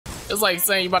It's like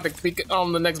saying you about to be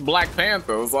on the next Black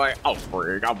Panther. It's like, oh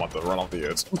frig, I'm about to run off the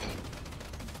edge.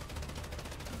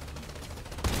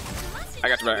 I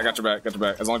got your back, I got your back, got your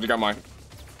back. As long as you got mine.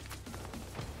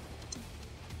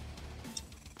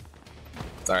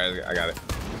 Sorry, I got it.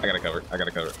 I got it covered. I got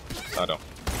it covered. Oh no.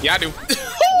 Yeah, I do.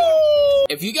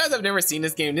 If you guys have never seen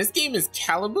this game is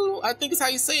Calabiyau, I think is how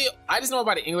you say it. I just know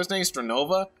about the English name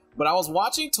Strinova, but I was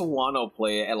watching Tawano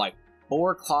play it at like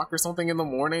 4 o'clock or something in the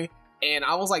morning, and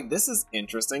I was like, this is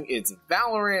interesting. It's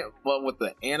Valorant, but with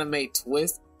the anime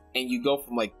twist, and you go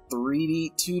from like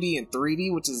 3D, 2D, and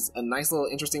 3D, which is a nice little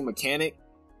interesting mechanic.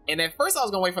 And at first I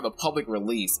was gonna wait for the public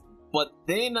release, but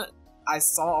then I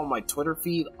saw on my Twitter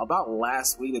feed about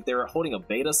last week that they were holding a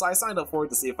beta, so I signed up for it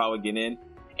to see if I would get in.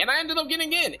 And I ended up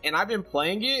getting in, and I've been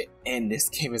playing it, and this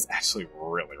game is actually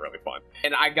really, really fun.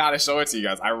 And I gotta show it to you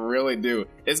guys, I really do.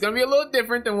 It's gonna be a little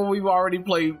different than what we've already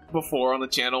played before on the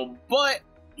channel, but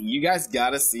you guys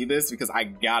gotta see this because I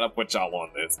gotta put y'all on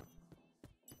this.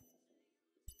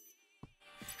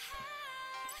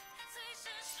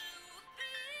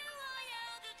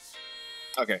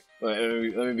 Okay,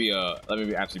 let me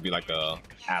actually be like a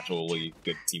actually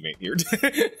good teammate here.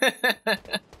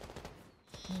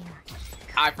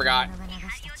 I forgot.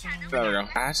 There we go.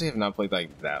 I actually have not played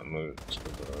like that much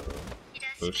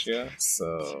Fuchsia,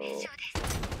 so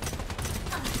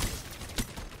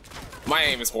my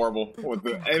aim is horrible.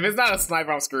 If it's not a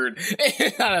sniper, I'm screwed. If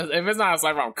it's not a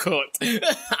sniper, I'm cooked.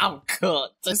 I'm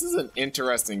cooked. This is an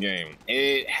interesting game.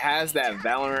 It has that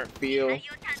Valorant feel,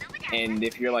 and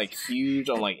if you're like huge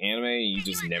on like anime and you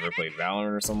just never played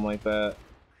Valorant or something like that,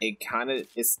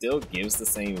 it still gives the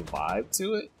same vibe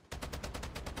to it.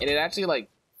 And it actually like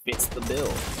fits the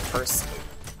bill, personally.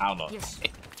 I don't know.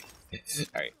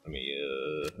 Alright, let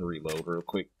me reload real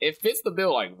quick. It fits the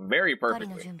bill like very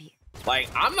perfectly. Like,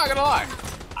 I'm not gonna lie.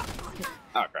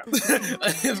 Oh crap.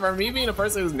 For me being a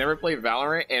person who's never played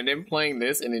Valorant and then playing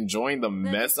this and enjoying the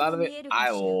mess out of it, I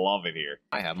love it here.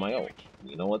 I have my own.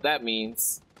 You know what that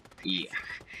means? Yeah.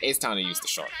 It's time to use the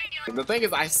shark. The thing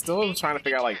is, I still am trying to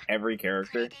figure out like every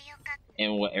character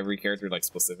and what every character like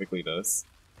specifically does.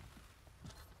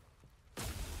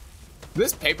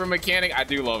 This paper mechanic, I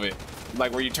do love it.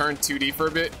 Like where you turn 2D for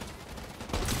a bit.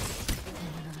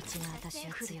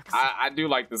 I do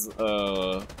like this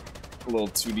little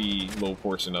 2D little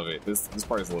portion of it. This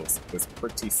part is it's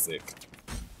pretty sick.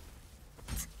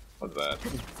 What's that?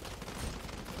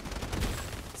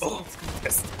 Oh,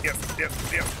 yes,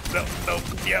 no,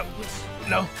 yep,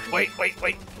 no, wait.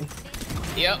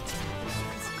 Yep.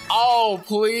 Oh,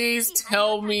 please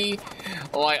tell me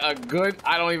like a good,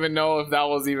 I don't even know if that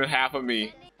was even half of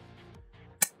me.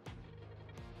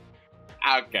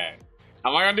 Okay.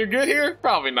 Am I gonna do good here?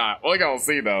 Probably not. We're gonna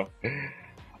see though.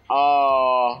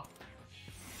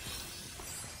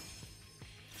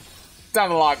 Time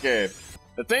to lock in.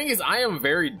 The thing is, I am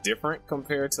very different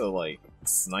compared to like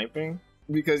sniping,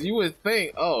 because you would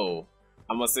think, oh,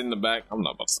 I'm gonna sit in the back. I'm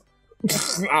not about to.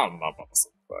 I'm not about to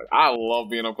sit in the back. I love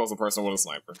being up close to a person with a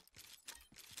sniper.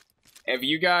 If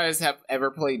you guys have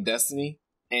ever played Destiny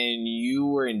and you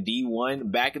were in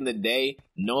D1 back in the day,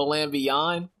 No Land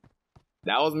Beyond,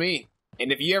 that was me.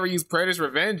 And if you ever use Predator's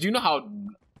Revenge, you know how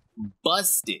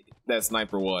busted that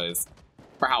sniper was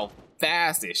for how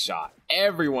fast it shot.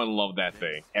 Everyone loved that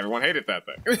thing. Everyone hated that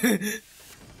thing.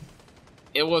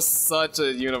 It was such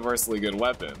a universally good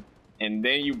weapon. And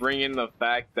then you bring in the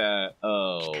fact that,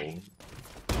 oh,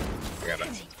 I gotta,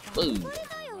 ooh.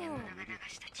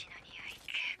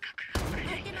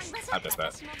 I missed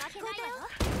that.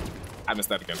 I missed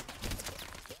that again.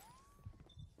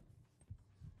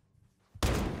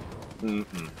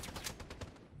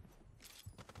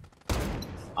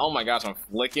 Oh my gosh, I'm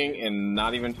flicking and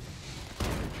not even.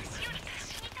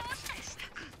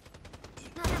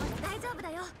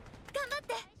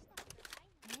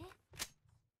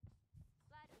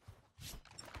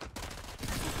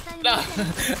 No.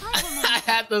 I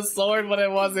had the sword, but it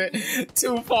wasn't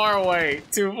too far away.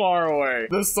 Too far away.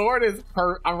 The sword is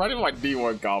I'm running my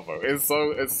D1 combo. It's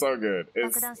so good.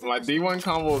 My D1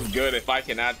 combo is good if I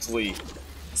can actually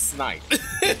snipe.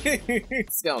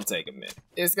 It's gonna take a minute.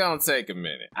 It's gonna take a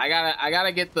minute. I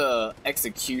gotta get the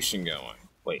execution going.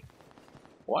 Wait.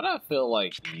 Why do I feel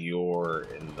like you're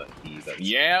in the heat?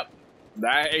 Yep.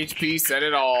 That HP said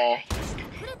it all.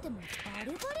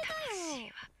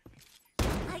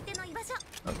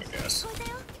 Oh my gosh.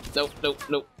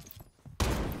 Nope.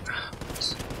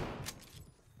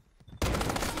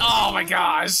 Oh my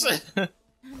gosh.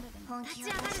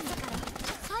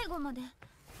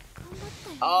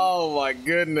 Oh my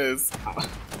goodness.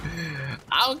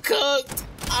 I'm cooked.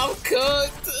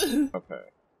 Okay.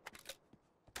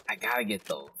 I gotta get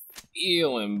the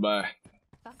feeling, but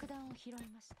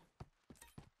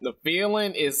the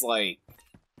feeling is like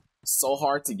so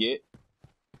hard to get.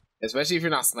 Especially if you're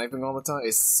not sniping all the time,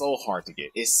 it's so hard to get.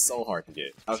 It's so hard to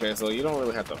get. Okay, so you don't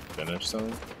really have to finish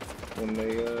them when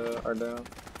they are down.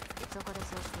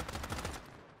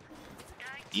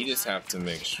 You just have to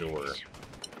make sure.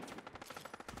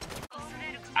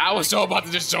 I was so about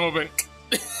to just jump in.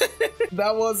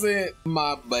 That wasn't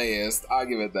my best. I'll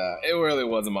give it that. It really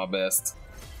wasn't my best.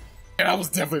 And that was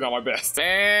definitely not my best.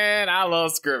 And I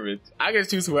love scrimmage. I can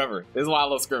choose whoever. This is why I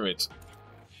love scrimmage.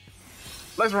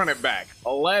 Let's run it back.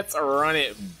 Let's run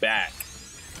it back.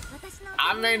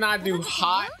 I may not do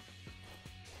hot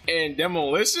in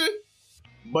demolition,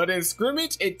 but in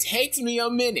scrimmage, it takes me a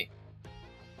minute.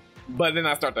 But then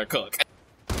I start to cook.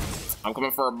 I'm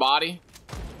coming for a body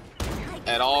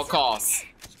at all costs.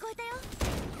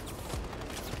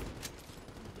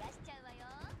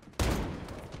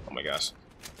 Oh my gosh.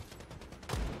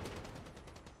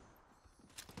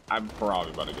 I'm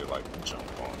probably about to get like jump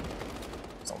on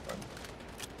something.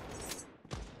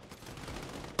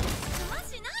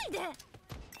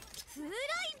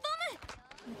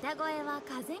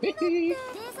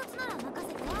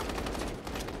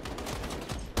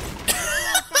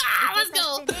 Let's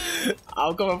go.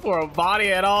 I'm coming for a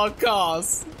body at all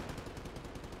costs.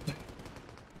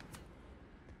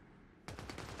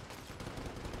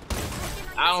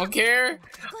 I don't care.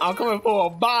 I'm coming for a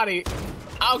body.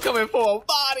 I'm coming for a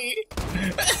body.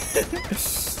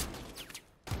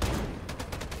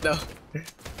 No.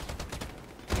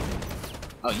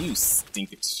 Oh, you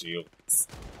stinking shields.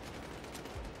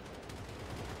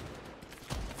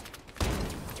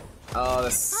 Oh,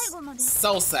 that's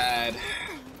so sad.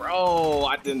 Bro,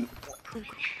 I didn't.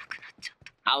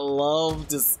 I love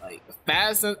just like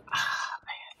fast and man,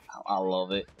 I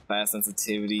love it. Fast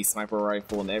sensitivity, sniper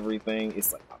rifle, and everything.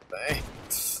 It's like my thing.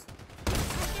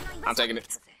 I'm taking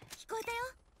it.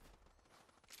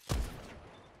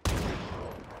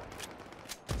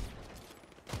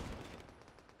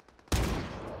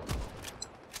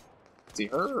 See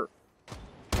her.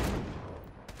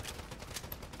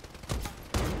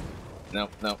 No,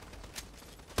 no.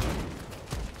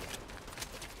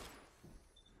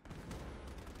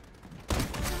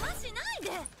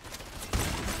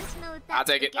 I'll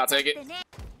take it. I'll take it.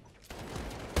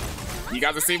 You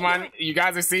guys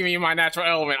are seeing me in my natural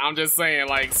element. I'm just saying,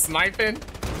 like sniping.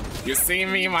 You're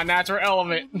seeing me in my natural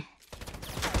element.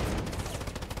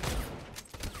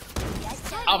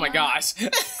 Oh my gosh.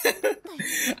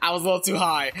 I was a little too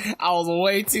high. I was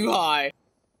way too high.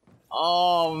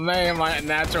 Oh man, my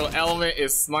natural element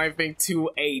is sniping to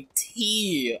a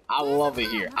T. I love it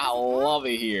here. I love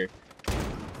it here.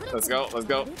 Let's go. Let's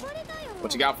go.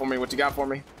 What you got for me? What you got for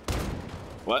me?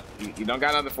 What? You don't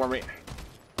got nothing for me.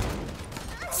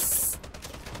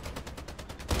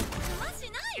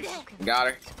 Got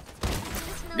her.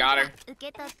 Got her.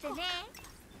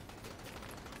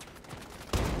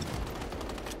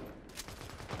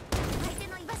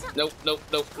 Nope, nope,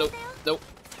 nope, nope, nope,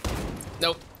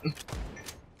 nope.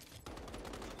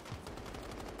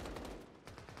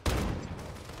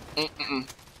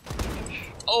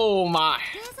 Oh my.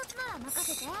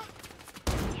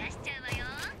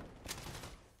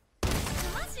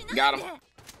 Got him.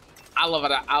 I love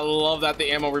it. I love that the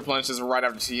ammo replenishes right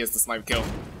after she hits the snipe kill.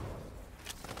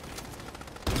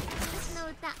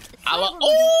 I love.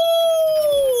 Oh!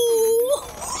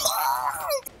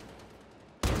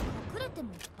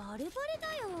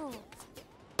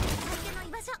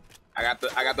 I got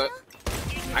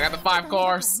the 5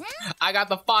 cores. I got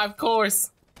the 5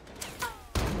 cores.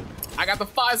 I got the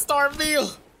 5-star meal.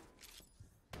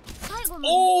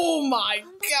 Oh my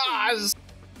gosh.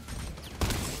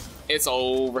 It's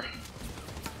over.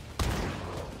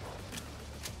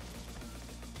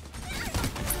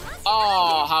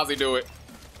 Oh, how's he do it?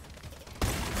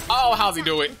 Oh, how's he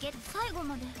do it?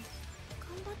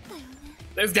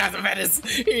 This guy's a menace.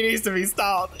 He needs to be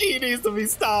stopped. He needs to be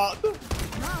stopped.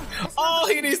 Oh,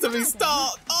 he needs to be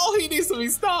stopped. Oh, he needs to be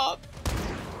stopped.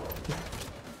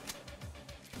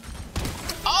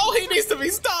 Oh, he needs to be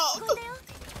stopped.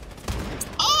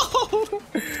 Oh.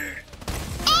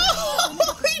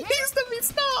 Oh, he needs to be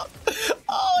stopped.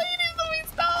 Oh, he needs to be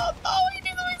stopped. Oh, he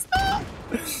needs to be stopped.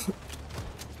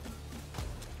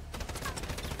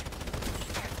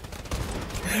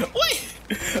 Wait.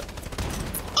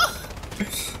 Oh.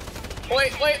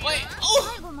 Wait.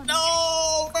 Oh,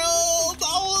 no, bro.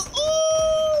 That was,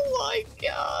 oh my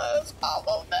gosh. I'm a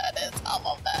menace. I'm a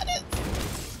menace.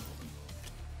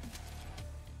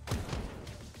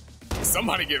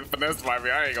 Somebody getting finessed by me.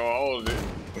 I ain't gonna hold it.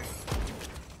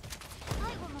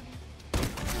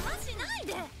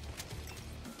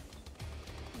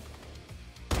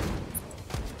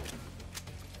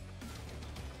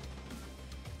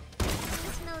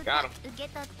 Got him.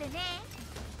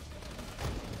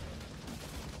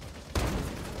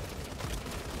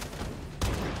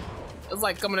 It's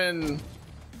like coming in.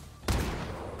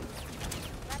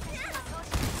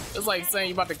 It's like saying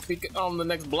you about to pick on the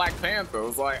next Black Panther.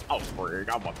 It's like, oh, frig,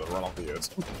 I'm about to run off the edge.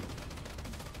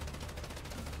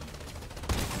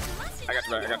 I got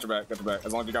your back, I got your back, got your back.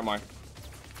 As long as you got mine.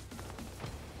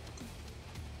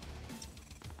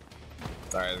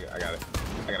 Sorry, I got it.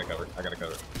 I got it covered. I got it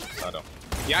covered. No, I don't.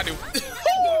 Yeah, I do.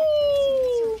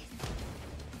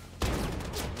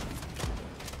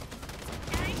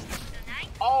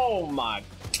 Oh my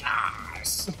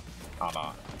gosh. Hold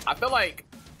on. I feel like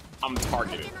I'm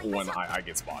targeted when I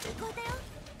get spotted.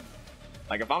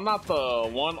 Like, if I'm not the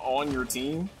one on your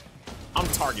team, I'm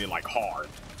targeted like hard.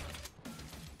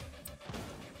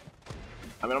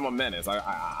 I mean, I'm a menace.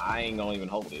 I ain't gonna even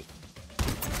hold it.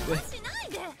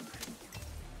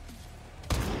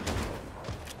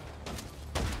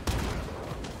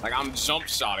 Like, I'm jump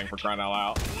shotting for crying out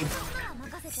loud.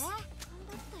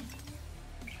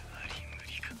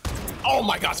 Oh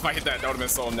my gosh, if I hit that, that would have been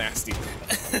so nasty.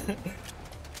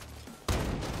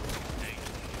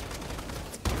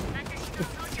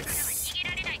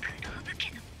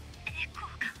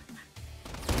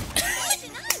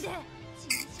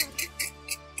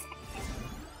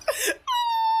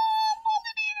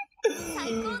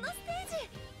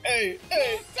 Hey,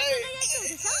 let's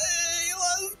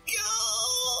go!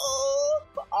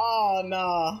 Oh,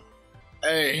 nah.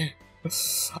 Hey,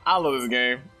 I love this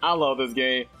game. I love this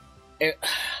game.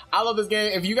 I love this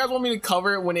game. If you guys want me to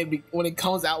cover it when it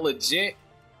comes out legit,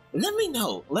 let me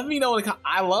know. Let me know.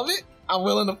 I love it. I'm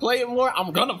willing to play it more.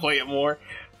 I'm gonna play it more.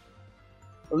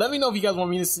 Let me know if you guys want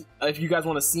me to see, if you guys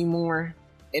want to see more,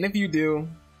 and if you do,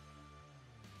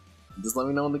 just let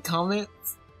me know in the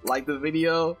comments. Like the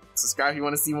video, subscribe if you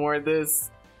want to see more of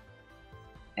this,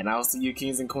 and I'll see you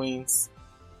kings and queens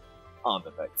on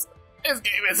the next one. This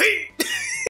game is heat!